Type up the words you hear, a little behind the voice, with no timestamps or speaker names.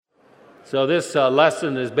So this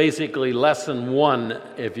lesson is basically lesson 1.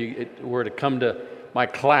 If you were to come to my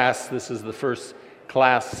class, this is the first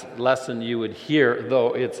class lesson you would hear,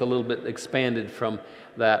 though it's a little bit expanded from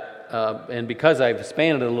that. And because I've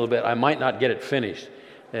expanded it a little bit, I might not get it finished.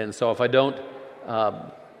 And so if I don't,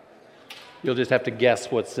 you'll just have to guess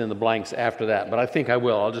what's in the blanks after that. But I think I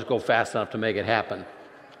will. I'll just go fast enough to make it happen.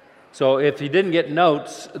 So if you didn't get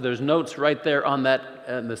notes, there's notes right there on that,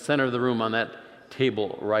 in the center of the room on that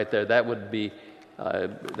table right there. That would be,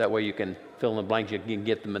 that way you can fill in the blanks, you can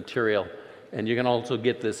get the material. And you can also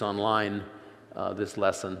get this online, this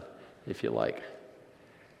lesson, if you like.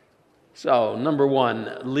 So, number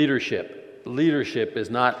 1, leadership. Leadership is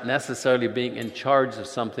not necessarily being in charge of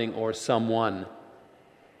something or someone.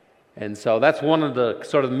 And so that's one of the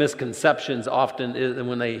sort of misconceptions often is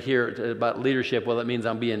when they hear about leadership. Well, it means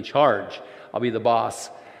I'll be in charge. I'll be the boss.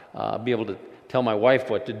 I'll be able to tell my wife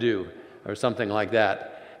what to do or something like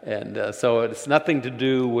that. And so it's nothing to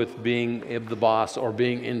do with being the boss or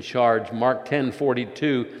being in charge. Mark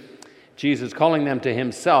 10:42, Jesus calling them to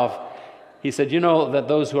himself, he said, you know that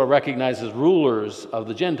those who are recognized as rulers of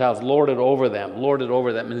the Gentiles lord it over them. Lord it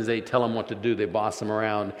over them means they tell them what to do. They boss them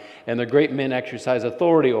around. And the great men exercise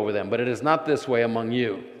authority over them. But it is not this way among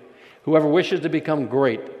you. Whoever wishes to become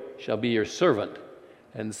great shall be your servant.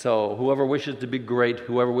 And so whoever wishes to be great,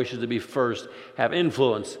 whoever wishes to be first, have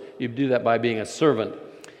influence, you do that by being a servant.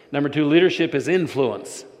 Number 2, leadership is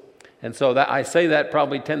influence. And so that I say that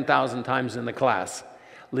probably 10,000 times in the class.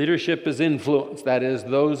 Leadership is influence. That is,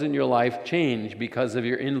 those in your life change because of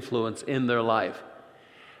your influence in their life.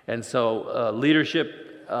 And so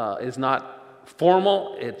leadership is not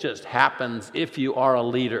formal. It just happens if you are a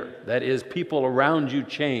leader. That is, people around you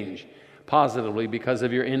change positively because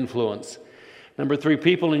of your influence. Number 3,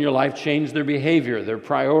 people in your life change their behavior, their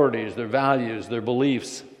priorities, their values, their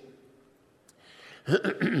beliefs.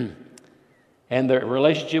 And their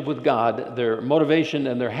relationship with God, their motivation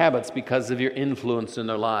and their habits because of your influence in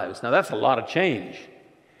their lives. Now that's a lot of change.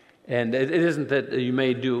 And it isn't that you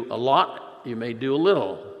may do a lot, you may do a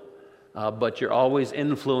little, but you're always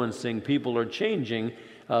influencing. People are changing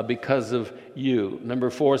because of you. Number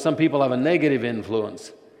 4, some people have a negative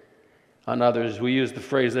influence on others. We use the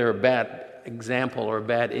phrase they're a bad example or a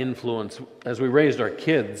bad influence. As we raised our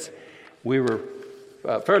kids, we were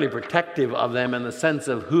fairly protective of them in the sense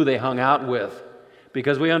of who they hung out with,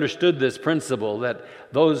 because we understood this principle that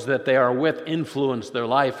those that they are with influence their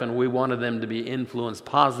life, and we wanted them to be influenced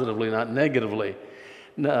positively, not negatively.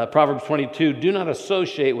 Proverbs 22, do not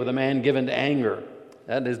associate with a man given to anger.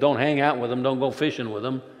 That is, don't hang out with him, don't go fishing with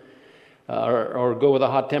him, or go with a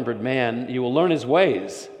hot-tempered man. You will learn his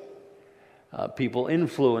ways. People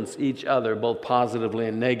influence each other both positively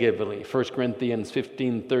and negatively. 1 Corinthians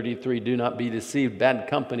 15:33, do not be deceived. Bad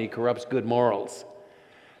company corrupts good morals.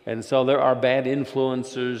 And so there are bad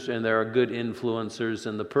influencers and there are good influencers,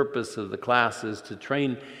 and the purpose of the class is to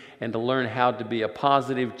train and to learn how to be a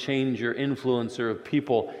positive changer, influencer of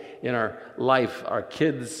people in our life, our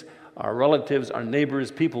kids, our relatives, our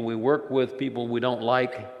neighbors, people we work with, people we don't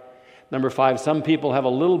like. Number 5, some people have a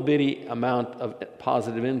little bitty amount of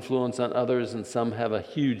positive influence on others, and some have a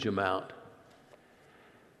huge amount.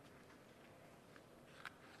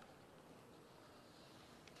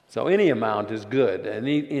 So any amount is good.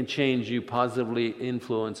 Any change you positively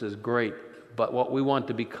influence is great. But what we want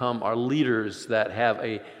to become are leaders that have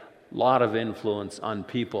a lot of influence on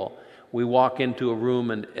people. We walk into a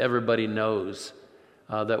room and everybody knows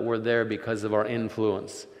that we're there because of our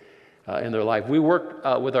influence in their life. We work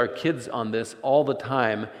with our kids on this all the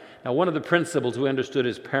time. Now, one of the principles we understood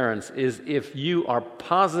as parents is if you are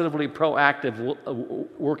positively proactive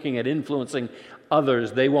working at influencing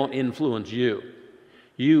others, they won't influence you.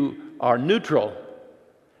 You are neutral,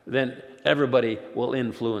 then everybody will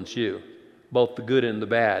influence you, both the good and the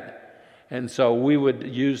bad. And so we would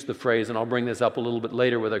use the phrase, and I'll bring this up a little bit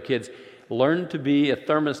later with our kids, learn to be a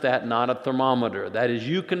thermostat, not a thermometer. That is,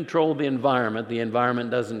 you control the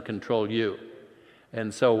environment doesn't control you.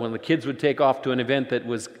 And so when the kids would take off to an event that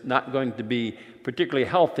was not going to be particularly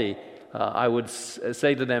healthy, I would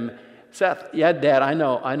say to them, Seth, yeah, Dad, I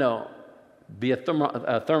know. Be a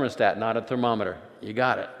thermostat, not a thermometer. You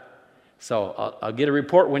got it. So I'll get a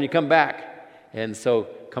report when you come back. And so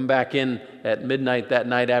come back in at midnight that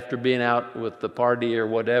night after being out with the party or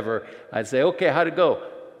whatever. I'd say, okay, how'd it go?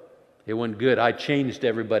 It went good. I changed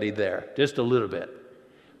everybody there just a little bit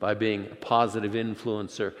by being a positive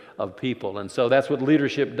influencer of people. And so that's what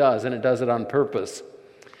leadership does, and it does it on purpose.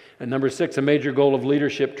 And number 6, a major goal of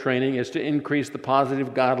leadership training is to increase the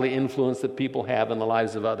positive, godly influence that people have in the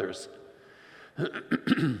lives of others.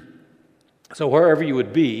 So wherever you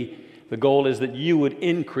would be, The goal is that you would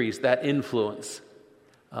increase that influence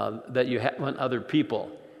that you have on other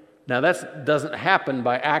people. Now, that doesn't happen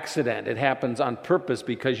by accident. It happens on purpose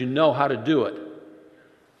because you know how to do it.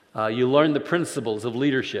 You learn the principles of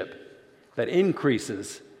leadership that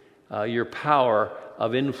increases your power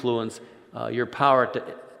of influence, your power to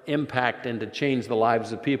impact and to change the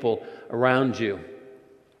lives of people around you.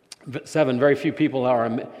 7, very few people are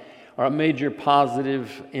a major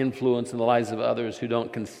positive influence in the lives of others who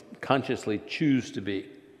don't consciously choose to be.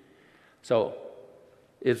 So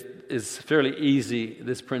it's fairly easy.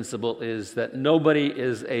 This principle is that nobody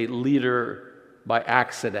is a leader by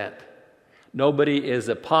accident. Nobody is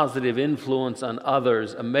a positive influence on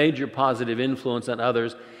others, a major positive influence on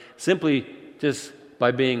others, simply just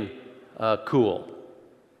by being cool,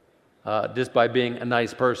 just by being a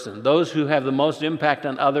nice person. Those who have the most impact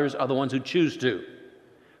on others are the ones who choose to,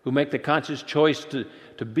 who make the conscious choice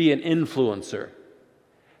to be an influencer.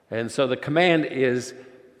 And so the command is,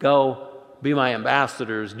 go be my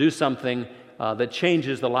ambassadors, do something that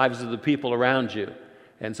changes the lives of the people around you.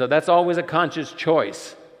 And so that's always a conscious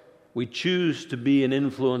choice. We choose to be an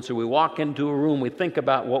influencer. We walk into a room, we think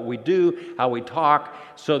about what we do, how we talk,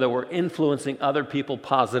 so that we're influencing other people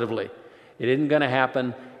positively. It isn't going to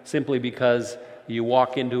happen simply because you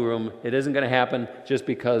walk into a room. It isn't going to happen just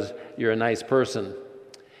because you're a nice person.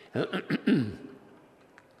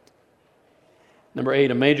 Number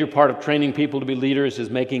 8, a major part of training people to be leaders is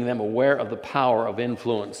making them aware of the power of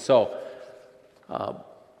influence. So,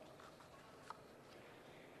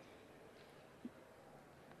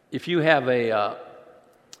 if you have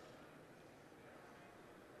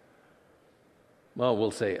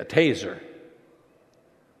we'll say a taser,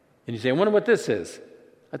 and you say, I wonder what this is.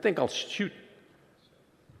 I think I'll shoot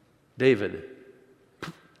David.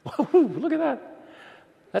 Whoa, look at that.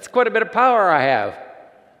 That's quite a bit of power I have.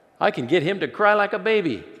 I can get him to cry like a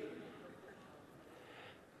baby.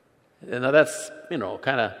 And now that's,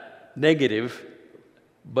 kind of negative,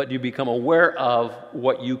 but you become aware of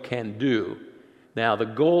what you can do. Now, the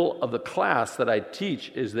goal of the class that I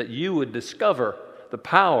teach is that you would discover the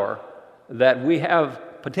power that we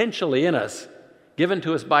have potentially in us, given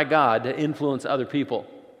to us by God, to influence other people.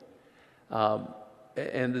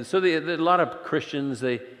 And so a lot of Christians,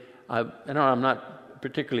 I'm not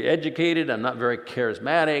particularly educated, I'm not very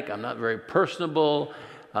charismatic, I'm not very personable,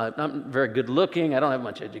 I'm not very good looking, I don't have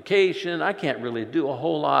much education, I can't really do a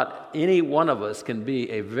whole lot. Any one of us can be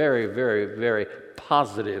a very, very, very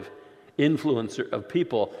positive influencer of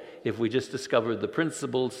people if we just discover the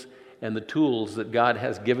principles and the tools that God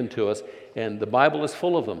has given to us. And the Bible is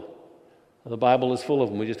full of them. The Bible is full of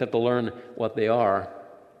them. We just have to learn what they are.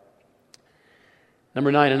 Number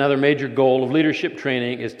 9, another major goal of leadership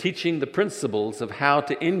training is teaching the principles of how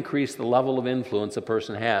to increase the level of influence a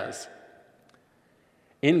person has.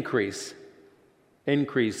 Increase,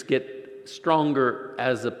 get stronger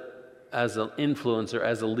as an influencer,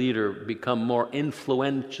 as a leader, become more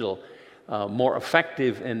influential, more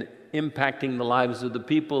effective in impacting the lives of the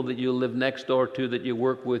people that you live next door to, that you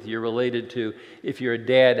work with, you're related to. If you're a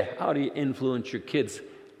dad, how do you influence your kids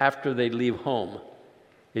after they leave home?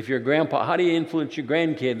 If you're a grandpa, how do you influence your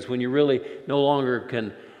grandkids when you really no longer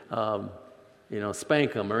can,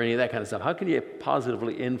 spank them or any of that kind of stuff? How can you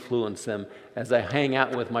positively influence them as I hang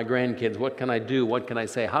out with my grandkids? What can I do? What can I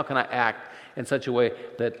say? How can I act in such a way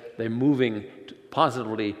that they're moving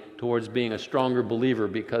positively towards being a stronger believer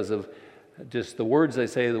because of just the words I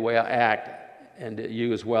say, the way I act, and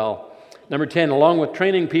you as well. Number 10, along with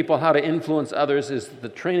training people how to influence others, is the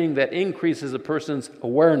training that increases a person's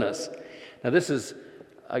awareness. Now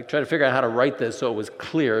I tried to figure out how to write this so it was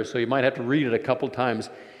clear, so you might have to read it a couple times.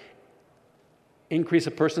 Increase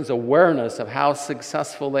a person's awareness of how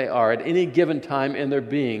successful they are at any given time in their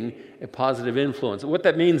being a positive influence. What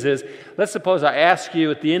that means is, let's suppose I ask you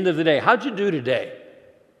at the end of the day, how'd you do today?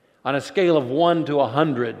 On a scale of 1 to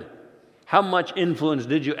 100, how much influence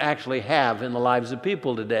did you actually have in the lives of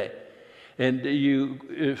people today? And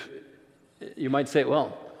you might say,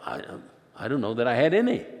 well, I don't know that I had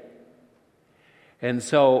any. And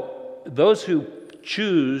so those who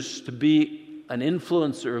choose to be an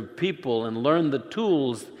influencer of people and learn the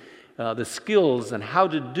tools, the skills, and how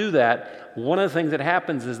to do that, one of the things that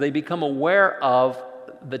happens is they become aware of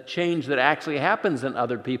the change that actually happens in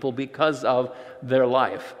other people because of their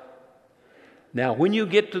life. Now, when you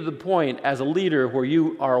get to the point as a leader where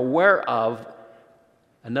you are aware of,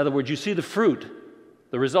 in other words, you see the fruit,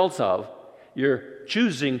 the results of, you're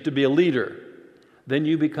choosing to be a leader, then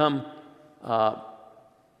you become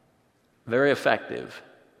very effective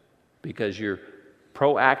because you're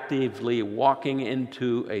proactively walking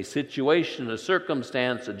into a situation, a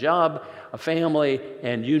circumstance, a job, a family,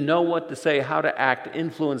 and you know what to say, how to act,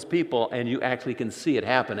 influence people, and you actually can see it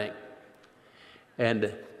happening.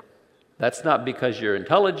 And that's not because you're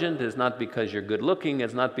intelligent, it's not because you're good looking,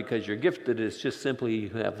 it's not because you're gifted, it's just simply you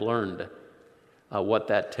have learned what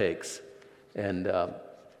that takes. And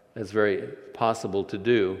it's very possible to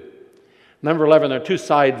do. Number 11, there are two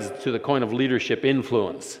sides to the coin of leadership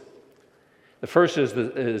influence. The first is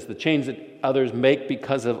the change that others make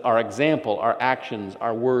because of our example, our actions,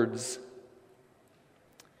 our words.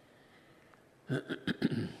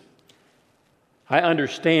 I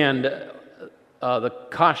understand the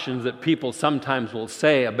cautions that people sometimes will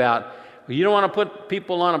say about, well, you don't want to put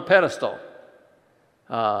people on a pedestal.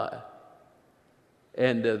 I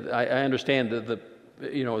understand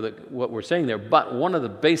what we're saying there, but one of the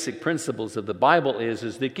basic principles of the Bible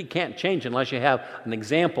is that you can't change unless you have an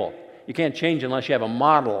example. You can't change unless you have a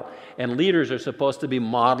model. And leaders are supposed to be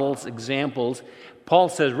models, examples. Paul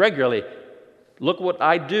says regularly, look what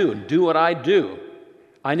I do what I do.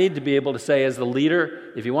 I need to be able to say as the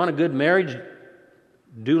leader, if you want a good marriage,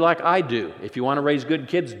 do like I do. If you want to raise good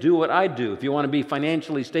kids, do what I do. If you want to be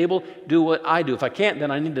financially stable, do what I do. If I can't, then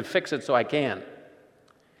I need to fix it so I can.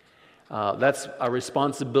 That's a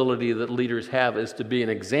responsibility that leaders have, is to be an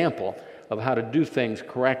example of how to do things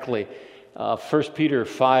correctly. 1 Peter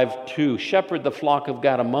 5:2, shepherd the flock of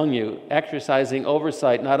God among you, exercising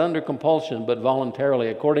oversight, not under compulsion, but voluntarily,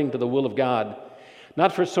 according to the will of God,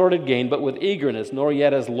 not for sordid gain, but with eagerness, nor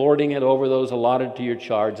yet as lording it over those allotted to your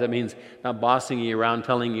charge. That means not bossing you around,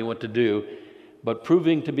 telling you what to do, but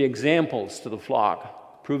proving to be examples to the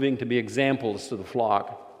flock. Proving to be examples to the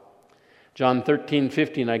flock. John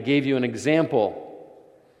 13:15, I gave you an example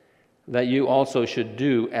that you also should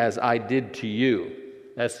do as I did to you.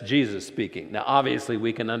 That's Jesus speaking. Now, obviously,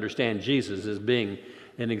 we can understand Jesus as being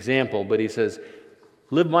an example, but he says,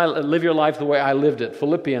 live your life the way I lived it.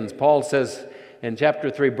 Philippians, Paul says in chapter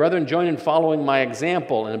 3, brethren, join in following my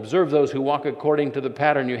example and observe those who walk according to the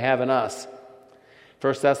pattern you have in us.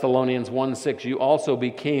 1 Thessalonians 1:6, you also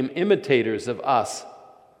became imitators of us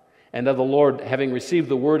and of the Lord, having received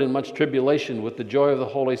the word in much tribulation with the joy of the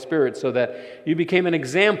Holy Spirit, so that you became an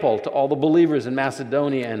example to all the believers in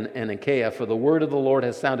Macedonia and Achaia, for the word of the Lord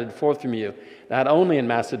has sounded forth from you, not only in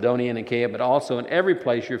Macedonia and Achaia, but also in every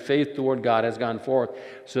place your faith toward God has gone forth,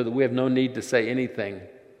 so that we have no need to say anything.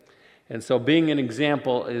 And so being an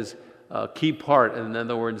example is a key part. In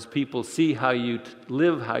other words, people see how you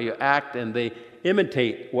live, how you act, and they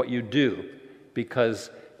imitate what you do, because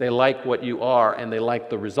they like what you are, and they like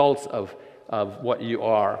the results of what you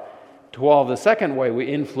are. 12, the second way we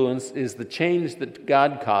influence is the change that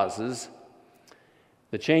God causes.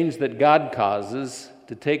 The change that God causes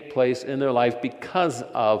to take place in their life because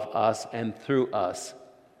of us and through us.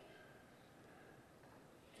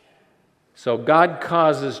 So God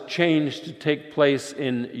causes change to take place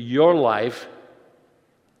in your life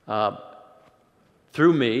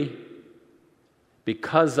through me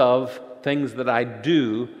because of things that I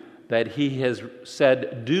do, that he has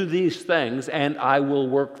said, do these things and I will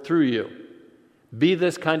work through you. Be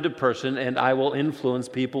this kind of person and I will influence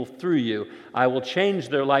people through you. I will change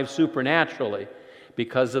their life supernaturally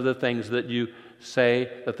because of the things that you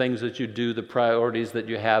say, the things that you do, the priorities that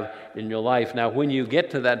you have in your life. Now, when you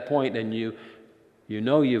get to that point and you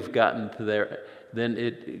know you've gotten to there, then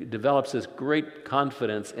it develops this great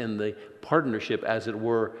confidence in the partnership, as it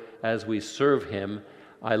were, as we serve him.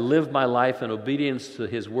 I live my life in obedience to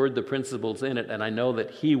his word, the principles in it, and I know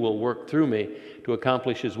that he will work through me to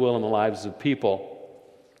accomplish his will in the lives of people.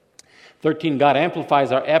 13, God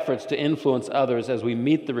amplifies our efforts to influence others as we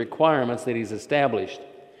meet the requirements that he's established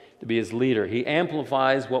to be his leader. He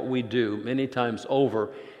amplifies what we do many times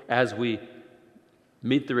over as we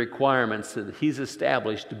meet the requirements that he's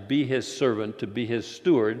established to be his servant, to be his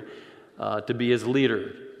steward, to be his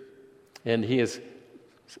leader. And he has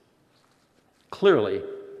clearly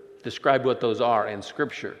described what those are in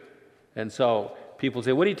Scripture. And so people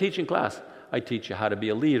say, what do you teach in class? I teach you how to be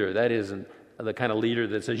a leader. That isn't the kind of leader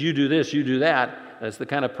that says, you do this, you do that. That's the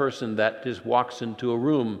kind of person that just walks into a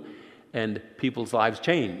room and people's lives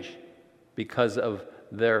change because of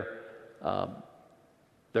their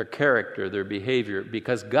character, their behavior,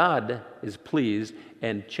 because God is pleased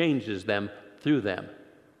and changes them through them.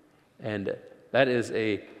 And that is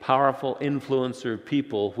a powerful influencer of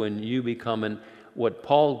people when you become what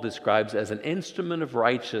Paul describes as an instrument of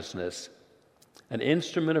righteousness in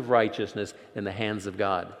the hands of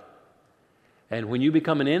God. And when you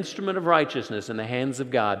become an instrument of righteousness in the hands of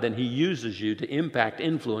God, then He uses you to impact,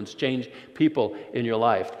 influence, change people in your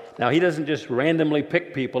life. Now, He doesn't just randomly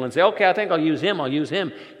pick people and say, okay, I think I'll use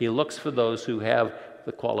him. He looks for those who have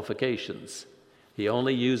the qualifications. He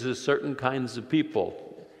only uses certain kinds of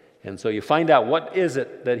people. And so you find out what is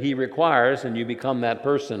it that He requires, and you become that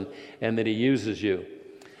person, and that He uses you.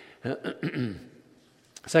 2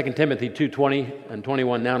 Timothy 2:20 and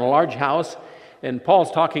 21. Now, in a large house, and Paul's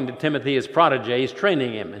talking to Timothy, his protege. He's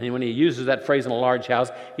training him. And when he uses that phrase in a large house,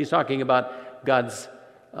 he's talking about God's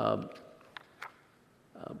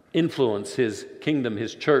influence, His kingdom,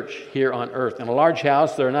 His church here on earth. In a large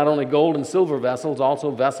house, there are not only gold and silver vessels, also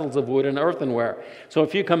vessels of wood and earthenware. So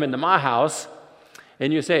if you come into my house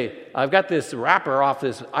and you say, I've got this wrapper off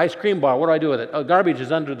this ice cream bar, what do I do with it? Oh, garbage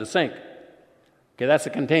is under the sink. Okay, that's a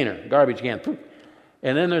container, garbage can.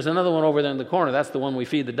 And then there's another one over there in the corner. That's the one we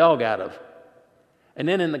feed the dog out of. And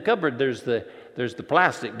then in the cupboard, there's the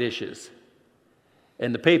plastic dishes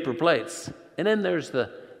and the paper plates. And then there's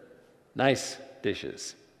the nice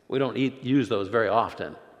dishes. We don't use those very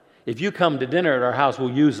often. If you come to dinner at our house,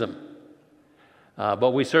 we'll use them.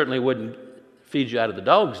 But we certainly wouldn't feed you out of the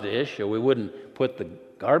dog's dish, or we wouldn't put the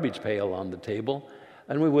garbage pail on the table,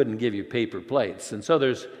 and we wouldn't give you paper plates. And so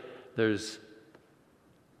there's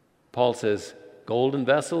Paul says, golden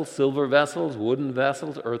vessels, silver vessels, wooden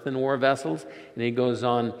vessels, earthenware vessels. And he goes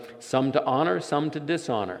on, some to honor, some to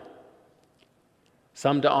dishonor.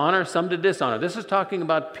 Some to honor, some to dishonor. This is talking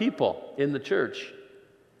about people in the church.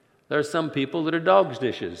 There are some people that are dog's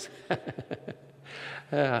dishes.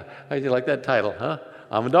 How do you like that title, huh?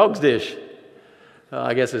 I'm a dog's dish.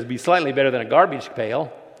 I guess it'd be slightly better than a garbage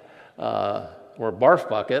pail or a barf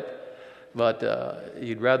bucket, but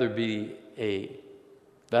you'd rather be a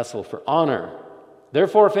vessel for honor.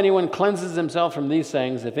 Therefore, if anyone cleanses himself from these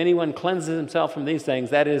things, that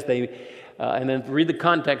is, and then read the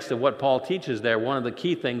context of what Paul teaches there. One of the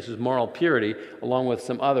key things is moral purity, along with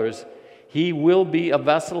some others. He will be a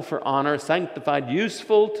vessel for honor, sanctified,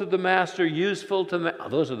 useful to the master,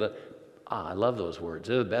 I love those words.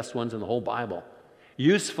 They're the best ones in the whole Bible.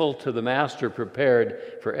 Useful to the master,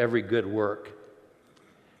 prepared for every good work.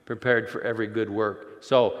 Prepared for every good work.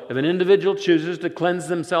 So, if an individual chooses to cleanse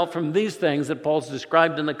themselves from these things that Paul's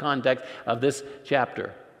described in the context of this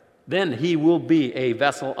chapter, then he will be a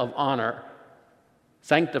vessel of honor,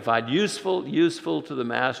 sanctified, useful to the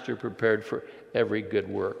master, prepared for every good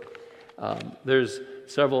work. There's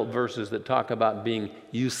several verses that talk about being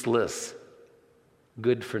useless,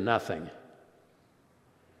 good for nothing.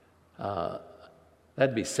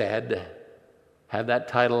 That'd be sad to have that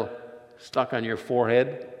title stuck on your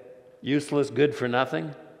forehead. Useless, good for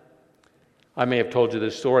nothing. I may have told you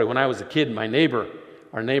this story. When I was a kid, our neighbor,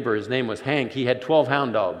 his name was Hank, he had 12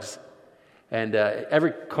 hound dogs. And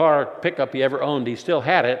every car pickup he ever owned, he still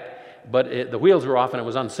had it, but the wheels were off and it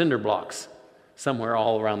was on cinder blocks somewhere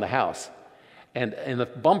all around the house. And in the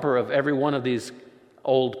bumper of every one of these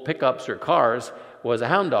old pickups or cars was a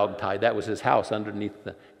hound dog tied. That was his house underneath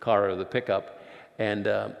the car or the pickup. And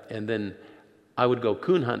then I would go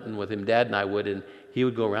coon hunting with him, Dad and I would, and he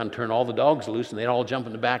would go around, turn all the dogs loose, and they'd all jump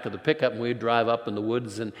in the back of the pickup, and we'd drive up in the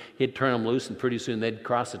woods, and he'd turn them loose, and pretty soon they'd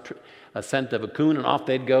cross a scent of a coon, and off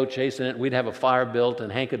they'd go chasing it. We'd have a fire built, and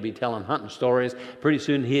Hank would be telling hunting stories. Pretty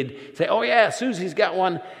soon he'd say, oh yeah, Susie's got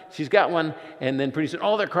one, she's got one, and then pretty soon,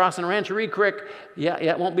 oh, they're crossing Rancheree Creek. Yeah,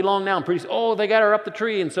 it won't be long now. And pretty soon, oh, they got her up the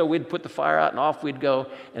tree, and so we'd put the fire out, and off we'd go,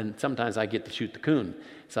 and sometimes I'd get to shoot the coon.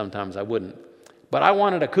 Sometimes I wouldn't. But I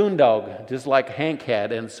wanted a coon dog, just like Hank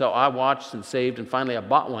had, and so I watched and saved, and finally I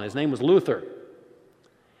bought one. His name was Luther.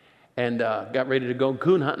 And got ready to go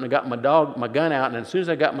coon hunting. I got my gun out, and as soon as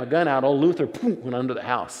I got my gun out, old Luther went under the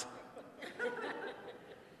house.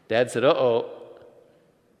 Dad said, uh-oh.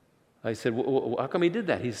 I said, how come he did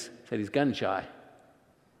that? He said he's gun shy.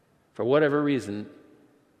 For whatever reason,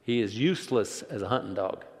 he is useless as a hunting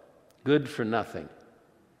dog, good for nothing.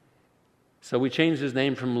 So we changed his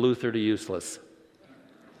name from Luther to Useless.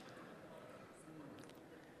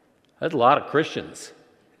 There's a lot of Christians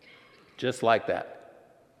just like that.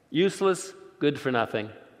 Useless, good for nothing.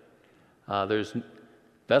 There's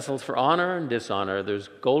vessels for honor and dishonor. There's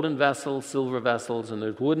golden vessels, silver vessels, and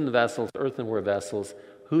there's wooden vessels, earthenware vessels.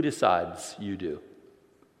 Who decides? You do.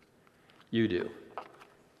 You do.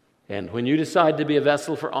 And when you decide to be a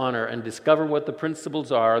vessel for honor and discover what the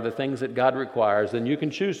principles are, the things that God requires, then you can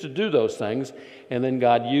choose to do those things, and then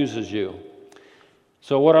God uses you.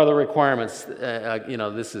 So what are the requirements?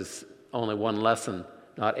 This is only one lesson,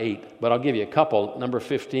 not 8, but I'll give you a couple. Number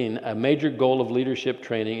 15, a major goal of leadership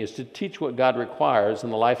training is to teach what God requires in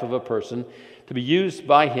the life of a person to be used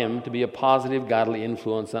by Him to be a positive, godly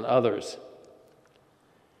influence on others.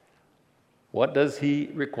 What does He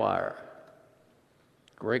require?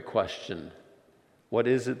 Great question. What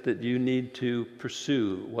is it that you need to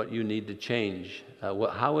pursue? What you need to change?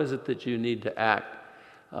 How is it that you need to act?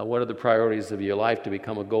 What are the priorities of your life to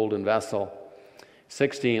become a golden vessel?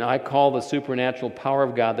 16, I call the supernatural power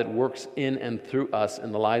of God that works in and through us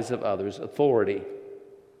in the lives of others authority.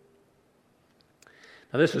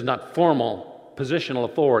 Now, this is not formal positional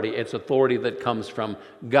authority. It's authority that comes from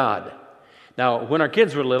God. Now, when our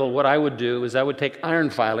kids were little, what I would do is I would take iron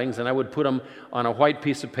filings and I would put them on a white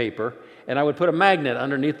piece of paper, and I would put a magnet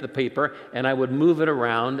underneath the paper, and I would move it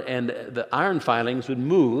around, and the iron filings would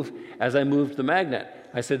move as I moved the magnet.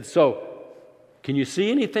 I said, so, can you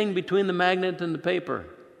see anything between the magnet and the paper?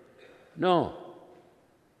 No.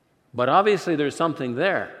 But obviously there's something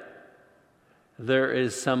there. There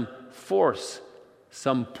is some force,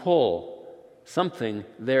 some pull, something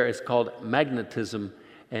there is called magnetism.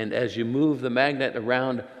 And as you move the magnet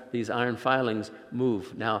around, these iron filings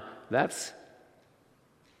move. Now, that's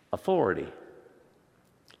authority.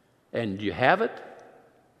 And you have it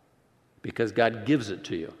because God gives it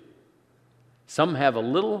to you. Some have a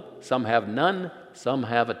little, some have none, some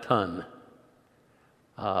have a ton.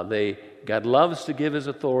 God loves to give His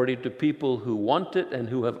authority to people who want it and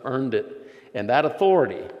who have earned it. And that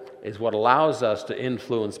authority is what allows us to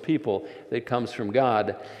influence people that comes from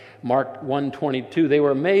God. Mark 1:22, they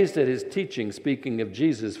were amazed at His teaching, speaking of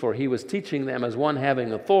Jesus, for He was teaching them as one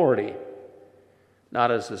having authority, not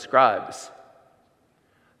as the scribes.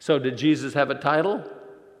 So did Jesus have a title?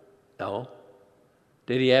 No.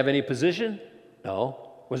 Did He have any position? No.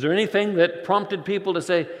 Was there anything that prompted people to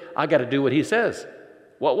say, I got to do what He says?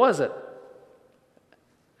 What was it?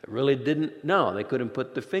 They really didn't know. They couldn't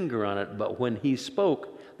put the finger on it. But when He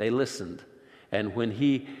spoke, they listened. And when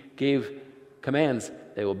He gave commands,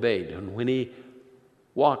 they obeyed. And when He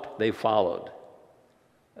walked, they followed.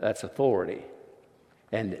 That's authority.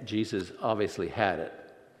 And Jesus obviously had it.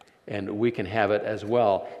 And we can have it as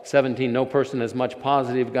well. 17, no person has much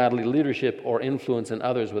positive godly leadership or influence in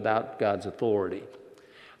others without God's authority.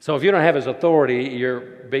 So if you don't have His authority, your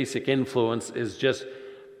basic influence is just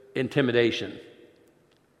intimidation.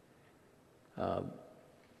 The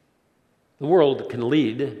world can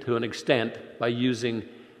lead to an extent by using,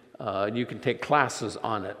 you can take classes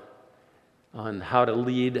on it, on how to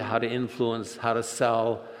lead, how to influence, how to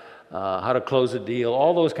sell, how to close a deal,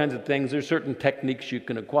 all those kinds of things. There's certain techniques you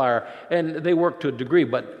can acquire, and they work to a degree,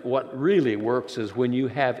 but what really works is when you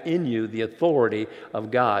have in you the authority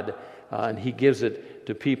of God, and He gives it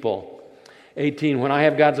to people. 18, when I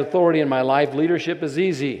have God's authority in my life, leadership is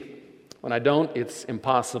easy. When I don't, it's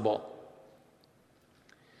impossible.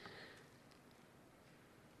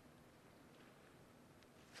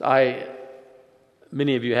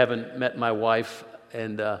 Many of you haven't met my wife,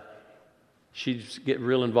 and she's get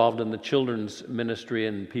real involved in the children's ministry,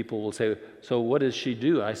 and people will say, so what does she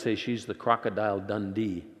do? I say she's the Crocodile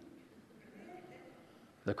Dundee.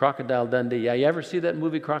 The Crocodile Dundee. Yeah, you ever see that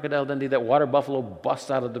movie Crocodile Dundee? That water buffalo busts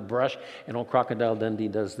out of the brush, and old Crocodile Dundee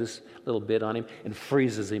does this little bit on him and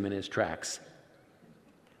freezes him in his tracks.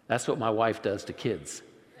 That's what my wife does to kids.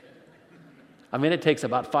 I mean, it takes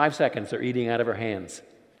about 5 seconds. They're eating out of her hands.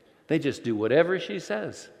 They just do whatever she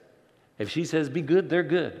says. If she says be good, they're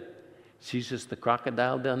good. She's just the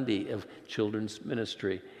Crocodile Dundee of children's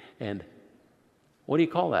ministry. And what do you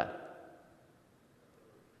call that?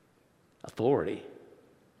 Authority.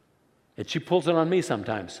 And she pulls it on me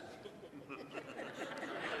sometimes.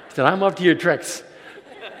 Said, I'm up to your tricks.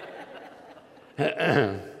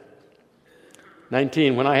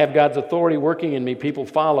 19, when I have God's authority working in me, people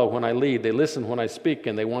follow when I lead. They listen when I speak,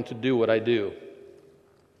 and they want to do what I do.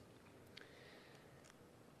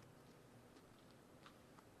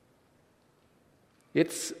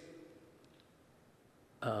 It's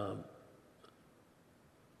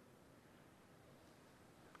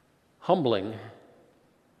humbling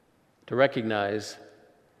to recognize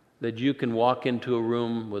that you can walk into a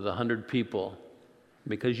room with 100 people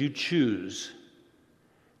because you choose,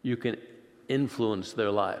 you can influence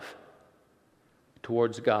their life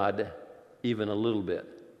towards God even a little bit.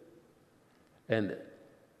 And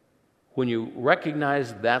when you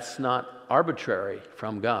recognize that's not arbitrary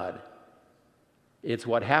from God, it's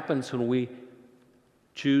what happens when we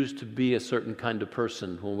choose to be a certain kind of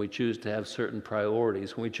person, when we choose to have certain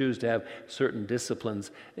priorities, when we choose to have certain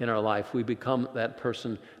disciplines in our life. We become that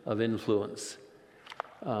person of influence.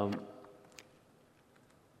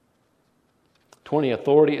 20,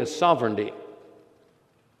 authority is sovereignty.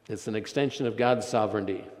 It's an extension of God's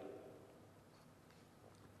sovereignty.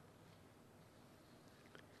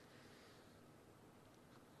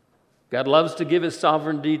 God loves to give His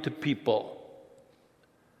sovereignty to people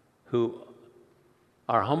who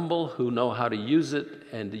are humble, who know how to use it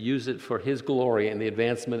and to use it for His glory and the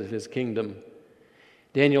advancement of His kingdom.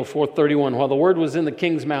 Daniel 4:31, while the word was in the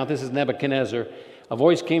king's mouth, this is Nebuchadnezzar, a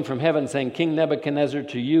voice came from heaven saying, King Nebuchadnezzar,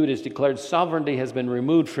 to you it is declared, sovereignty has been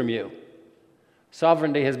removed from you.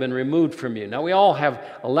 Sovereignty has been removed from you. Now, we all have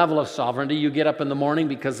a level of sovereignty. You get up in the morning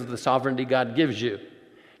because of the sovereignty God gives you.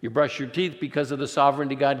 You brush your teeth because of the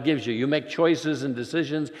sovereignty God gives you. You make choices and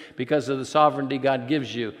decisions because of the sovereignty God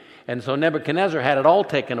gives you. And so Nebuchadnezzar had it all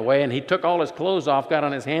taken away, and he took all his clothes off, got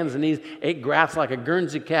on his hands and knees, ate grass like a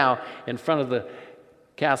Guernsey cow in front of the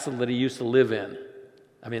castle that he used to live in.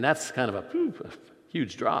 I mean, that's kind of a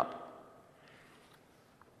huge drop.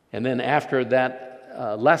 And then after that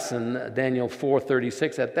lesson, Daniel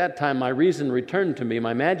 4:36, at that time my reason returned to me,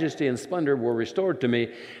 my majesty and splendor were restored to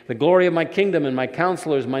me. The glory of my kingdom and my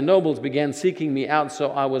counselors, my nobles began seeking me out,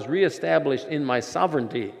 so I was reestablished in my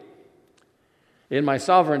sovereignty. In my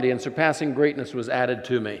sovereignty, and surpassing greatness was added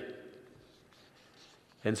to me.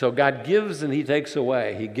 And so God gives and He takes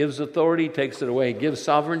away. He gives authority, He takes it away. He gives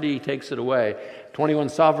sovereignty, He takes it away. 21,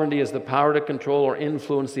 sovereignty is the power to control or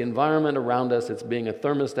influence the environment around us. It's being a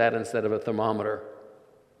thermostat instead of a thermometer.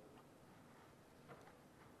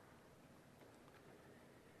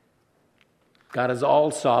 God is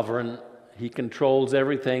all sovereign. He controls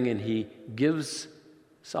everything, and He gives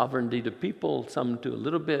sovereignty to people, some to a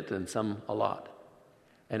little bit and some a lot.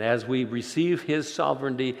 And as we receive His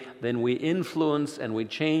sovereignty, then we influence and we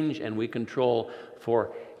change and we control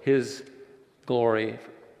for His glory,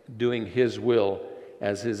 doing His will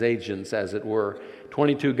as His agents, as it were.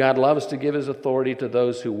 22, God loves to give His authority to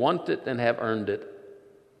those who want it and have earned it.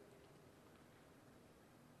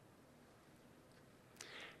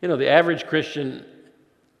 You know, the average Christian,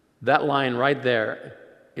 that line right there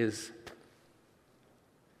is,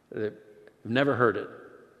 they've never heard it.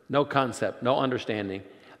 No concept, no understanding.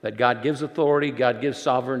 That God gives authority, God gives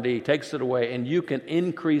sovereignty, He takes it away, and you can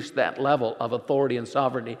increase that level of authority and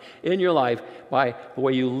sovereignty in your life by the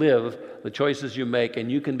way you live, the choices you make,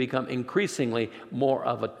 and you can become increasingly more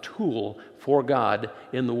of a tool for God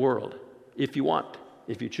in the world, if you want,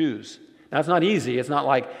 if you choose. Now, it's not easy. It's not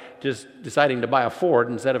like just deciding to buy a Ford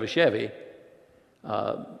instead of a Chevy.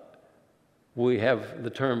 We have the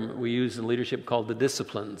term we use in leadership called the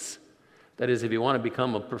disciplines. That is, if you want to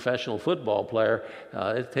become a professional football player,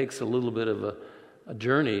 it takes a little bit of a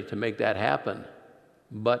journey to make that happen.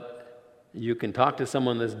 But you can talk to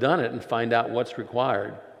someone that's done it and find out what's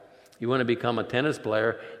required. You want to become a tennis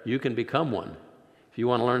player, you can become one. If you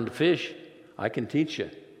want to learn to fish, I can teach you.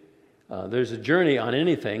 There's a journey on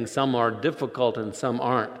anything. Some are difficult and some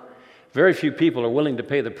aren't. Very few people are willing to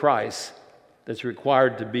pay the price that's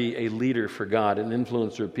required to be a leader for God, an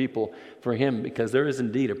influencer of people for Him, because there is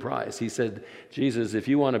indeed a price. He said, Jesus, if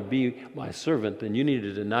you want to be my servant, then you need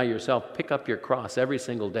to deny yourself. Pick up your cross every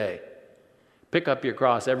single day. Pick up your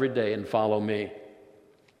cross every day and follow me.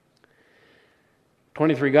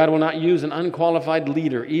 23, God will not use an unqualified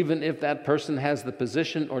leader, even if that person has the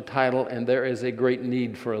position or title and there is a great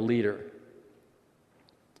need for a leader.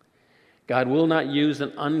 God will not use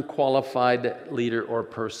an unqualified leader or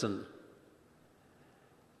person.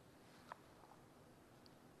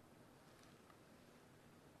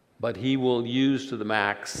 But He will use to the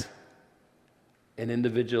max an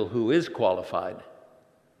individual who is qualified.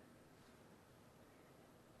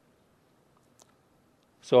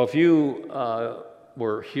 So if you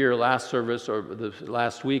were here last service or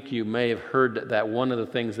last week, you may have heard that one of the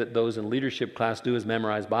things that those in leadership class do is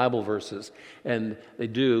memorize Bible verses. And they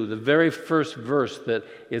do. The very first verse that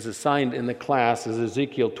is assigned in the class is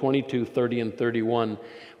Ezekiel 22, 30 and 31,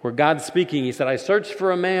 where God's speaking. He said, I searched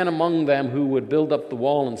for a man among them who would build up the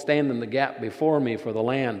wall and stand in the gap before me for the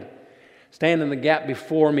land. Stand in the gap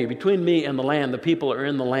before me, between me and the land. The people are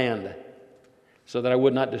in the land, so that I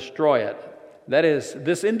would not destroy it. That is,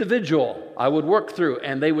 this individual I would work through,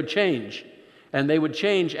 and they would change. And they would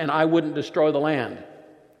change, and I wouldn't destroy the land.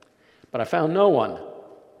 But I found no one.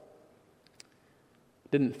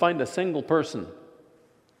 Didn't find a single person.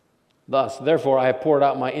 Thus, therefore, I have poured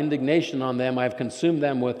out my indignation on them. I have consumed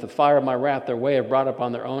them with the fire of my wrath. Their way I have brought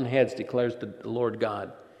upon their own heads, declares the Lord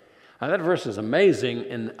God. Now, that verse is amazing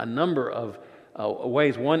in a number of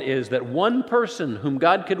ways. One is that one person whom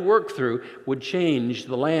God could work through would change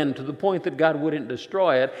the land to the point that God wouldn't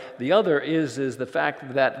destroy it. The other is the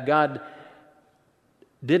fact that God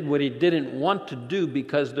did what He didn't want to do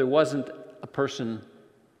because there wasn't a person,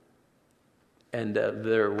 and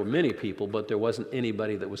there were many people, but there wasn't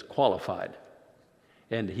anybody that was qualified.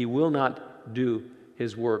 And He will not do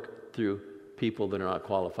His work through people that are not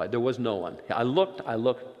qualified. There was no one. I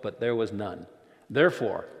looked, but there was none.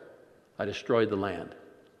 Therefore, I destroyed the land.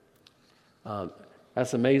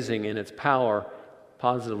 That's amazing in its power,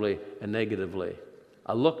 positively and negatively.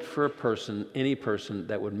 I looked for a person, any person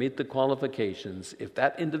that would meet the qualifications. If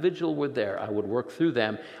that individual were there, I would work through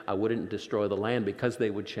them. I wouldn't destroy the land because they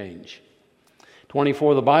would change.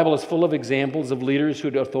 24, the Bible is full of examples of leaders who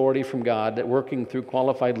had authority from God, that working through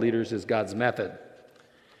qualified leaders is God's method.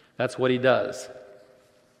 That's what he does.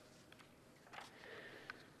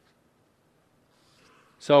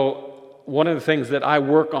 So one of the things that I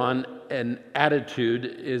work on in attitude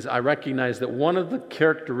is I recognize that one of the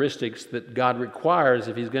characteristics that God requires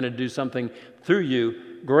if he's going to do something through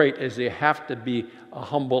you, great, is you have to be a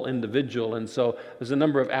humble individual. And so there's a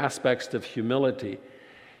number of aspects of humility.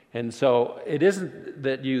 And so it isn't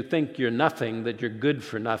that you think you're nothing, that you're good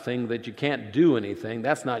for nothing, that you can't do anything.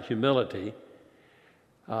 That's not humility.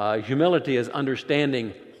 Humility is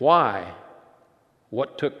understanding why,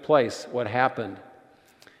 what took place, what happened.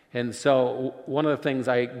 And so one of the things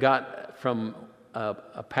I got from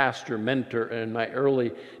a pastor mentor in my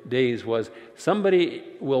early days was somebody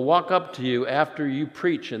will walk up to you after you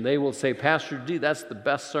preach and they will say, Pastor D, that's the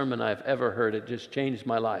best sermon I've ever heard. It just changed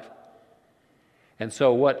my life. And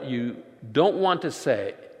so what you don't want to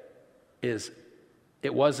say is,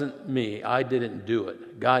 it wasn't me. I didn't do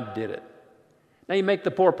it. God did it. Now you make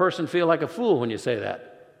the poor person feel like a fool when you say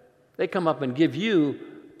that. They come up and give you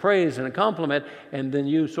praise and a compliment, and then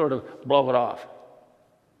you sort of blow it off.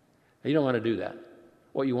 You don't want to do that.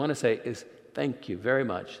 What you want to say is, thank you very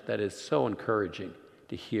much. That is so encouraging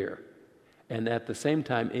to hear. And at the same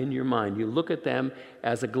time, in your mind, you look at them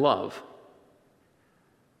as a glove.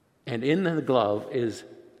 And in the glove is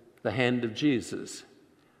the hand of Jesus.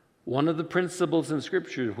 One of the principles in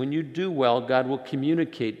Scripture, when you do well, God will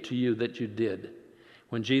communicate to you that you did.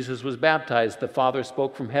 When Jesus was baptized, the Father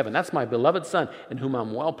spoke from heaven. That's my beloved Son, in whom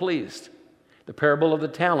I'm well pleased. The parable of the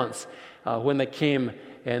talents, when they came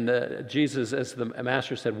and Jesus, as the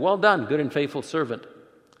master said, well done, good and faithful servant.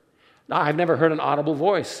 Now, I've never heard an audible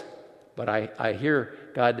voice, but I hear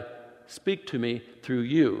God speak to me through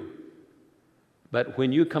you. But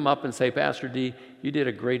when you come up and say, Pastor D, you did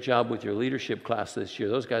a great job with your leadership class this year.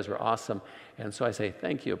 Those guys were awesome. And so I say,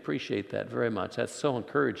 thank you, appreciate that very much. That's so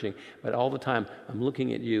encouraging. But all the time, I'm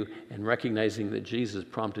looking at you and recognizing that Jesus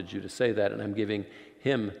prompted you to say that, and I'm giving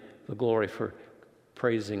him the glory for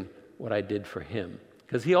praising what I did for him.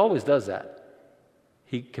 Because he always does that.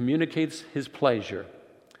 He communicates his pleasure,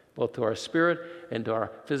 both to our spirit and to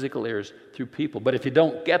our physical ears through people. But if you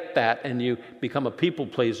don't get that and you become a people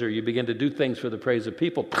pleaser, you begin to do things for the praise of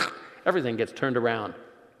people, everything gets turned around.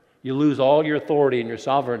 You lose all your authority and your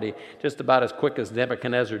sovereignty just about as quick as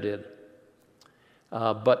Nebuchadnezzar did.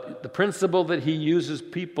 But the principle that he uses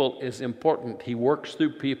people is important. He works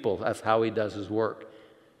through people. That's how he does his work.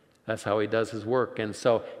 That's how he does his work. And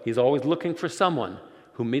so he's always looking for someone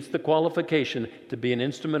who meets the qualification to be an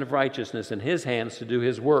instrument of righteousness in his hands to do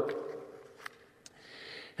his work.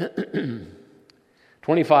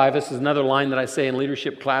 25, this is another line that I say in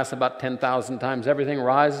leadership class about 10,000 times. Everything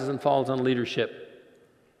rises and falls on leadership.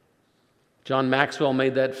 John Maxwell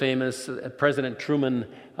made that famous. President Truman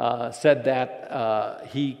said that.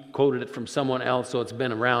 He quoted it from someone else, so it's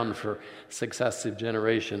been around for successive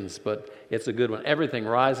generations, but it's a good one. Everything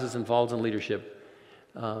rises and falls on leadership.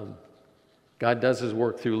 God does his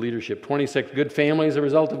work through leadership. 26, good family is a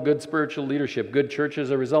result of good spiritual leadership. Good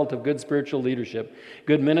churches are a result of good spiritual leadership.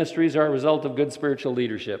 Good ministries are a result of good spiritual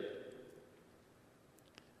leadership.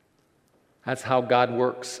 That's how God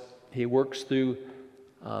works. He works through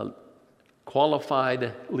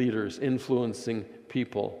qualified leaders influencing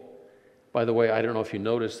people. By the way, I don't know if you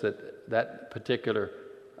noticed that particular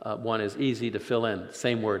one is easy to fill in.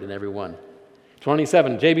 Same word in every one.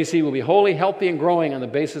 27, JBC will be holy, healthy, and growing on the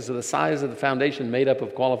basis of the size of the foundation made up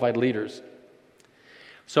of qualified leaders.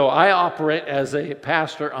 So I operate as a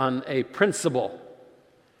pastor on a principle.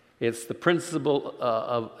 It's the principle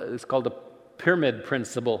it's called the pyramid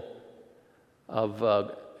principle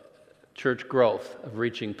of church growth, of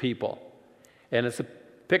reaching people. And it's a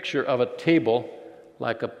picture of a table,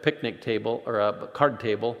 like a picnic table or a card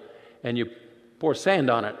table, and you pour sand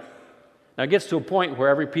on it. Now it gets to a point where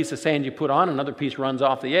every piece of sand you put on, another piece runs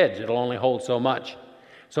off the edge. It'll only hold so much.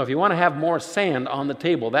 So if you want to have more sand on the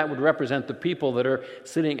table, that would represent the people that are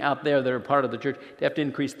sitting out there that are part of the church. They have to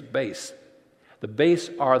increase the base. The base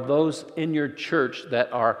are those in your church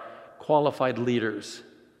that are qualified leaders.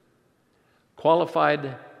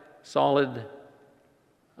 Qualified, solid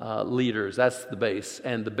leaders. That's the base.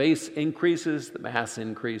 And the base increases, the mass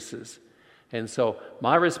increases. And so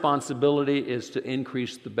my responsibility is to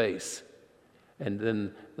increase the base. And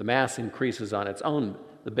then the mass increases on its own.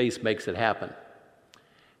 The base makes it happen.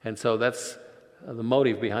 And so that's the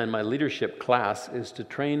motive behind my leadership class is to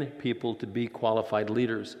train people to be qualified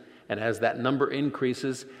leaders. And as that number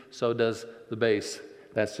increases, so does the base.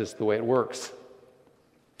 That's just the way it works.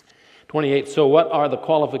 28, so what are the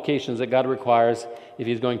qualifications that God requires if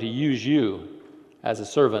He's going to use you as a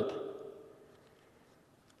servant?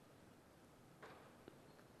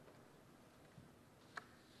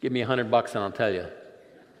 Give me $100 and I'll tell you.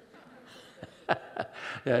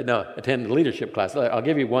 No, attend the leadership class. I'll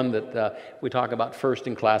give you one that we talk about first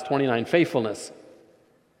in class. 29, faithfulness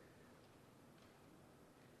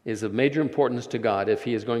is of major importance to God if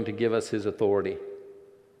He is going to give us His authority.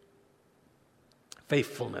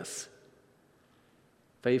 Faithfulness.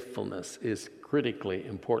 Faithfulness is critically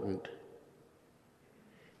important.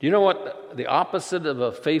 Do you know what the opposite of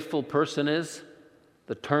a faithful person is?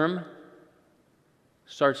 The term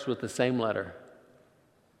starts with the same letter.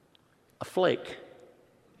 A flake.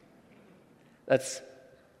 That's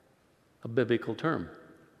a biblical term.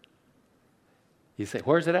 You say,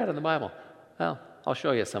 where's it at in the Bible? Well, I'll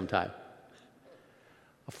show you sometime.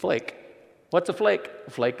 A flake. What's a flake?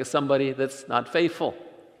 A flake is somebody that's not faithful.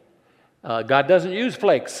 God doesn't use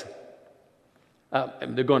flakes.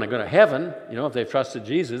 They're going to go to heaven, if they've trusted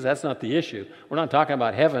Jesus. That's not the issue. We're not talking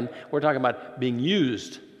about heaven. We're talking about being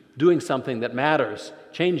used, doing something that matters,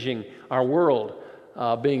 changing our world,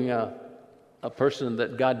 being a person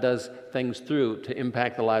that God does things through to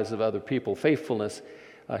impact the lives of other people. Faithfulness,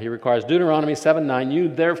 He requires. Deuteronomy 7:9, you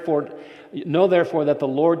therefore know that the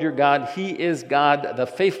Lord your God, He is God, the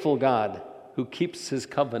faithful God who keeps His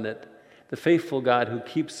covenant. The faithful God who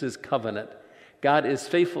keeps His covenant. God is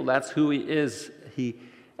faithful. That's who He is.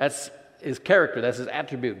 That's His character. That's His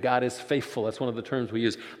attribute. God is faithful. That's one of the terms we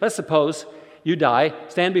use. Let's suppose you die,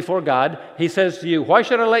 stand before God. He says to you, why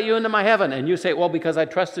should I let you into my heaven? And you say, well, because I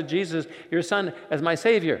trusted Jesus, your Son, as my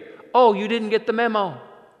Savior. Oh, you didn't get the memo.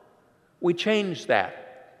 We changed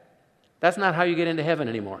that. That's not how you get into heaven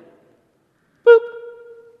anymore. Boop.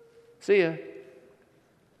 See ya.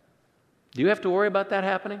 Do you have to worry about that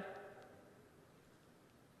happening?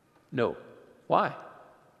 No. Why?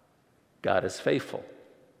 God is faithful.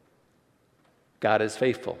 God is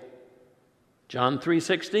faithful. John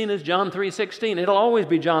 3:16 is John 3:16. It'll always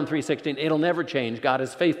be John 3:16. It'll never change. God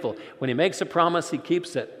is faithful. When He makes a promise, He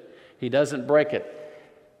keeps it. He doesn't break it.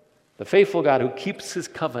 The faithful God who keeps His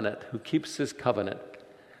covenant,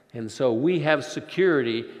 And so we have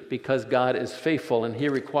security because God is faithful, and He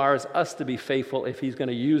requires us to be faithful if He's going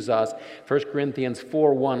to use us. 1 Corinthians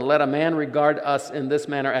 4:1, let a man regard us in this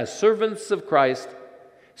manner as servants of Christ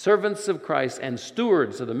and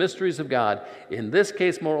stewards of the mysteries of God. In this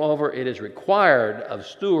case, moreover, it is required of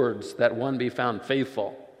stewards that one be found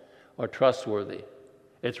faithful or trustworthy.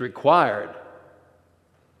 It's required.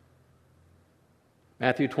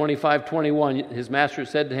 Matthew 25:21, his master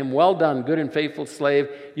said to him, well done, good and faithful slave.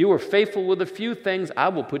 You were faithful with a few things. I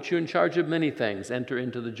will put you in charge of many things. Enter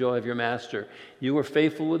into the joy of your master. You were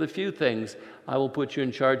faithful with a few things. I will put you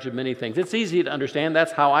in charge of many things. It's easy to understand.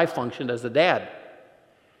 That's how I functioned as a dad.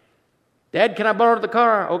 Dad, can I borrow the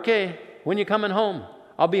car? Okay. When you coming home?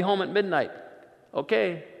 I'll be home at midnight.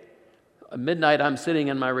 Okay. At midnight, I'm sitting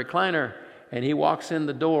in my recliner, and he walks in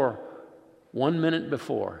the door 1 minute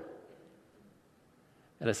before.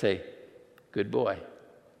 And I say, good boy.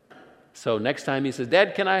 So next time he says,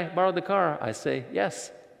 Dad, can I borrow the car? I say,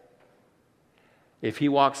 yes. If he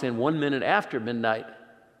walks in 1 minute after midnight,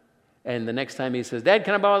 and the next time he says, Dad,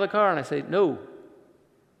 can I borrow the car? And I say, no.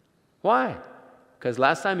 Why? Because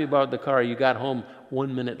last time you borrowed the car, you got home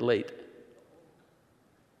 1 minute late.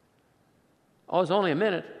 Oh, it's only a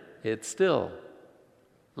minute. It's still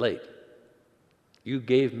late. You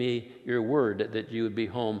gave me your word that you would be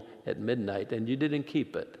home at midnight, and you didn't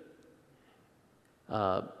keep it.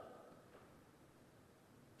 So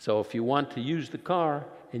if you want to use the car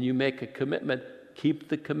and you make a commitment, keep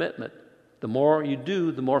the commitment. The more you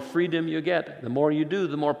do, the more freedom you get. The more you do,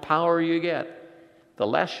 the more power you get. The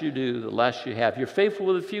less you do, the less you have. If you're faithful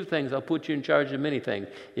with a few things, I'll put you in charge of many things.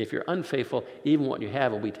 If you're unfaithful, even what you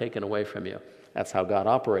have will be taken away from you. That's how God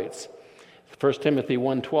operates. 1 Timothy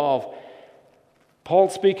 1:12, Paul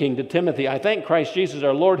speaking to Timothy, I thank Christ Jesus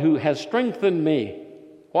our Lord who has strengthened me.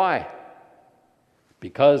 Why?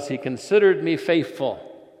 Because He considered me faithful,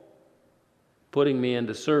 putting me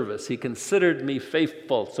into service. He considered me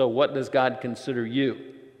faithful. So what does God consider you?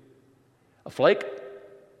 A flake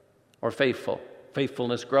or faithful?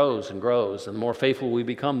 Faithfulness grows and grows, and the more faithful we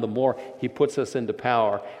become, the more He puts us into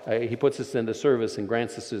power. He puts us into service and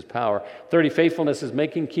grants us His power. 30, faithfulness is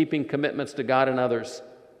keeping commitments to God and others.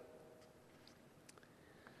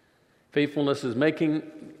 Faithfulness is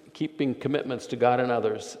keeping commitments to God and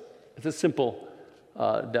others. It's a simple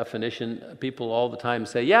definition. People all the time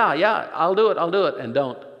say, yeah, I'll do it, and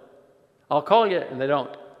don't. I'll call you, and they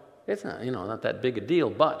don't. It's not, not that big a deal,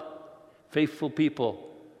 but faithful people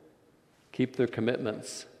keep their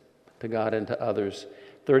commitments to God and to others.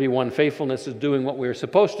 31, faithfulness is doing what we're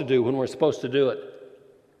supposed to do when we're supposed to do it.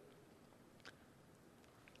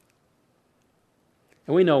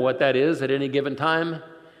 And we know what that is at any given time,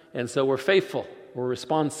 and so we're faithful, we're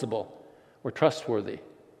responsible, we're trustworthy.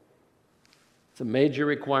 It's a major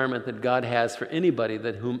requirement that God has for anybody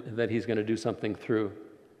that He's going to do something through.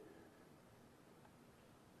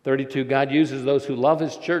 32, God uses those who love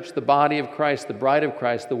His church, the body of Christ, the bride of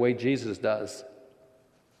Christ, the way Jesus does.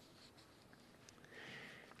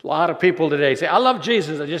 A lot of people today say, I love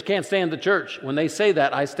Jesus, I just can't stand the church. When they say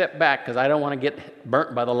that, I step back because I don't want to get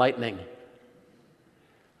burnt by the lightning.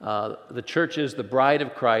 The church is the bride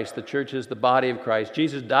of Christ. The church is the body of Christ.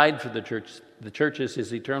 Jesus died for the church. The church is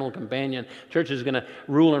His eternal companion. The church is going to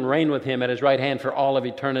rule and reign with Him at His right hand for all of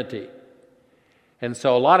eternity. And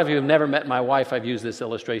so a lot of you have never met my wife. I've used this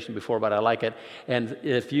illustration before, but I like it. And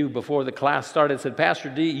if you, before the class started, said, Pastor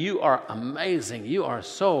D, you are amazing. You are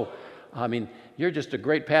you're just a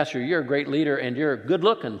great pastor. You're a great leader, and you're good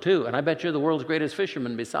looking too. And I bet you're the world's greatest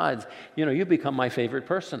fisherman besides. You become my favorite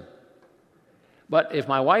person. But if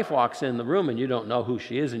my wife walks in the room and you don't know who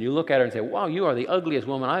she is, and you look at her and say, wow, you are the ugliest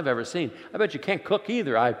woman I've ever seen. I bet you can't cook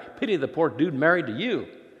either. I pity the poor dude married to you.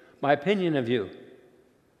 My opinion of you.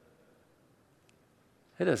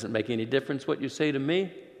 It doesn't make any difference what you say to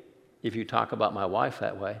me. If you talk about my wife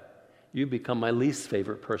that way, you become my least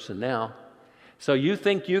favorite person now. So you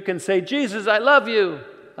think you can say, Jesus, I love you.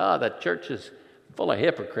 That church is full of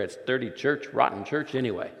hypocrites. Dirty church, rotten church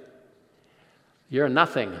anyway. You're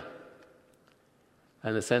nothing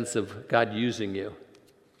in the sense of God using you,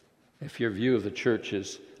 if your view of the church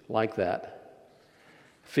is like that.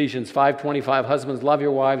 Ephesians 5:25, husbands, love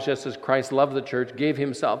your wives just as Christ loved the church, gave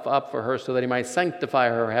Himself up for her so that He might sanctify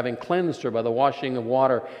her, having cleansed her by the washing of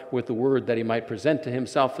water with the word, that He might present to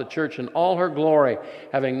Himself the church in all her glory,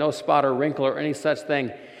 having no spot or wrinkle or any such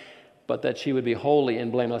thing, but that she would be holy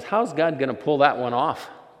and blameless. How's God going to pull that one off?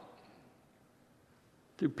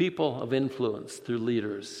 Through people of influence, through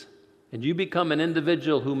leaders. And you become an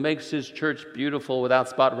individual who makes His church beautiful without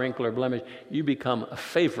spot, wrinkle, or blemish. You become a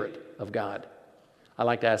favorite of God. I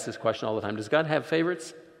like to ask this question all the time. Does God have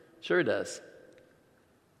favorites? Sure He does.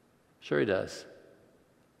 Sure He does.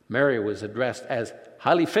 Mary was addressed as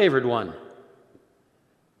highly favored one.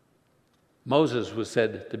 Moses was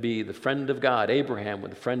said to be the friend of God. Abraham was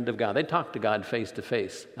the friend of God. They talked to God face to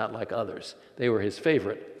face, not like others. They were His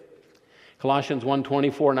favorite. Colossians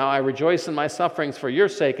 1:24, now I rejoice in my sufferings for your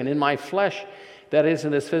sake, and in my flesh, that is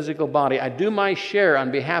in this physical body, I do my share on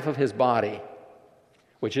behalf of His body,